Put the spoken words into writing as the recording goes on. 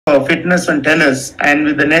fitness and tennis, and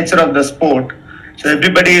with the nature of the sport, so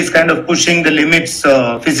everybody is kind of pushing the limits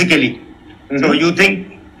physically. So you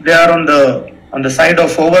think they are on the side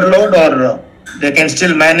of overload, or they can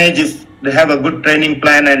still manage if they have a good training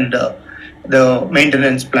plan and the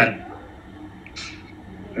maintenance plan?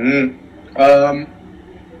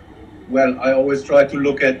 Well, I always try to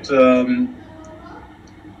look at.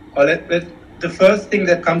 The first thing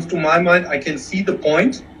that comes to my mind, I can see the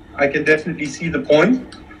point. I can definitely see the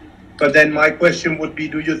point. But then my question would be,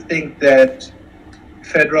 do you think that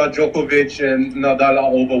Federer, Djokovic and Nadal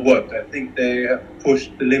are overworked? I think they have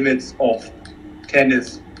pushed the limits of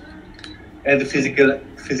tennis and the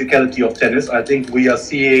physicality of tennis. I think we are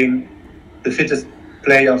seeing the fittest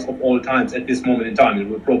players of all times at this moment in time. It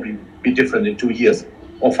will probably be different in 2 years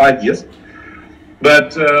or 5 years.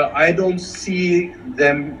 But I don't see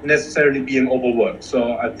them necessarily being overworked.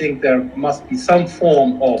 So I think there must be some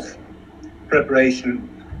form of preparation,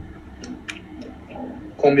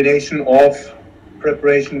 combination of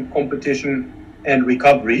preparation, competition and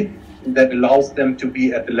recovery that allows them to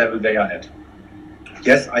be at the level they are at.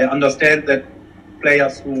 Yes, I understand that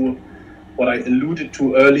players who, what I alluded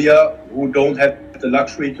to earlier, who don't have the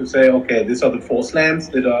luxury to say, okay, these are the 4 slams,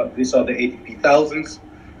 these are the ATP thousands,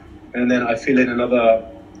 and then I fill in another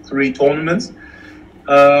 3 tournaments.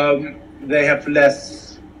 They have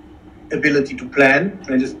less ability to plan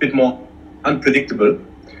and it's a bit more unpredictable.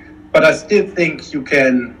 But I still think you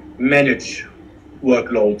can manage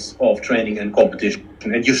workloads of training and competition,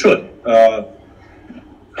 and you should. Well,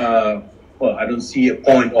 I don't see a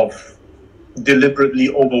point of deliberately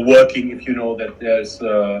overworking if you know that there's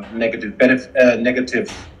a negative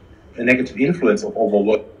influence of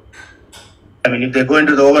overwork. I mean, if they go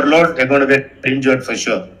into the overload, they're going to get injured for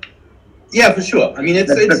sure. Yeah, for sure. I mean,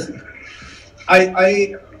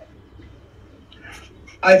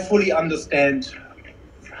 I fully understand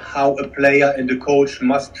how a player and a coach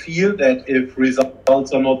must feel that if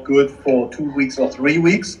results are not good for 2 weeks or 3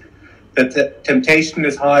 weeks, that the temptation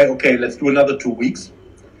is high. Okay, let's do another 2 weeks.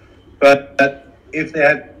 But if there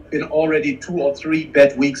have been already 2 or 3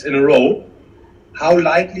 bad weeks in a row, how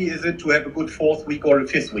likely is it to have a good 4th week or a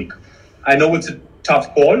 5th week? I know it's a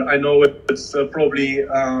tough call. I know it's probably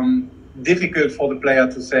difficult for the player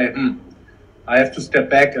to say, I have to step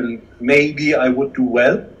back and maybe I would do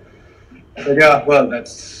well. But yeah, well,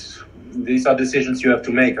 these are decisions you have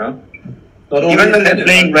to make, huh? Not only even when they're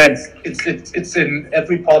playing well. It's in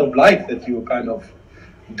every part of life that you kind of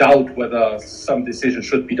doubt whether some decision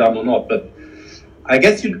should be done or not. But I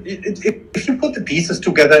guess if you put the pieces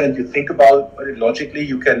together and you think about it logically,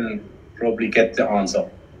 you can probably get the answer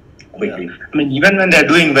quickly. Yeah. I mean, even when they're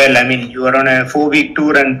doing well, I mean, you are on a 4-week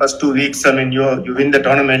tour and first 2 weeks, I mean, you win the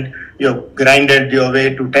tournament, you've grinded your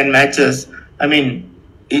way to 10 matches. I mean,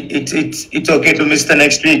 it's okay to miss the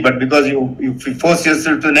next week, but because you force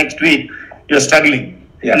yourself to the next week, you're struggling.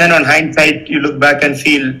 Yeah. And then on hindsight, you look back and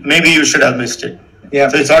feel maybe you should have missed it. Yeah.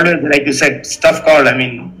 So it's always, like you said, it's tough call. I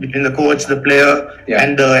mean, between the coach, the player,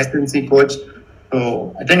 and the SNC coach.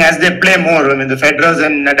 So I think as they play more, I mean, the Federers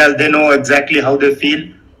and Nadal, they know exactly how they feel,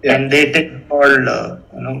 and they take all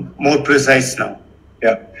more precise now.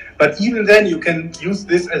 Yeah. But even then, you can use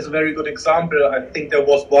this as a very good example. I think there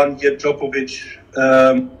was one year Djokovic,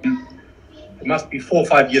 it must be 4 or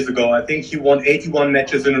 5 years ago. I think he won 81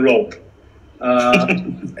 matches in a row.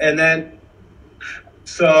 And then,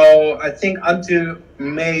 so I think until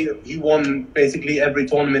May, he won basically every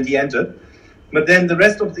tournament he entered. But then the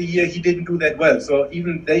rest of the year, he didn't do that well. So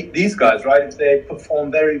even these guys, right, if they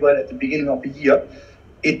perform very well at the beginning of the year,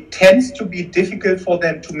 it tends to be difficult for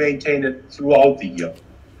them to maintain it throughout the year.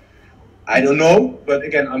 I don't know, but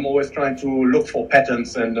again, I'm always trying to look for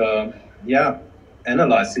patterns and,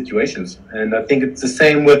 analyze situations. And I think it's the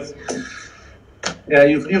same with,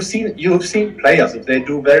 you've seen players, if they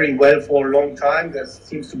do very well for a long time, there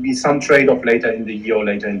seems to be some trade-off later in the year or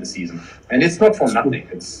later in the season. And it's not for nothing.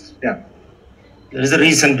 There is a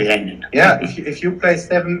reason behind it. Yeah, if you play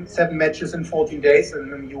seven matches in 14 days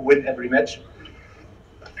and then you win every match,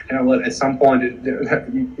 well, at some point,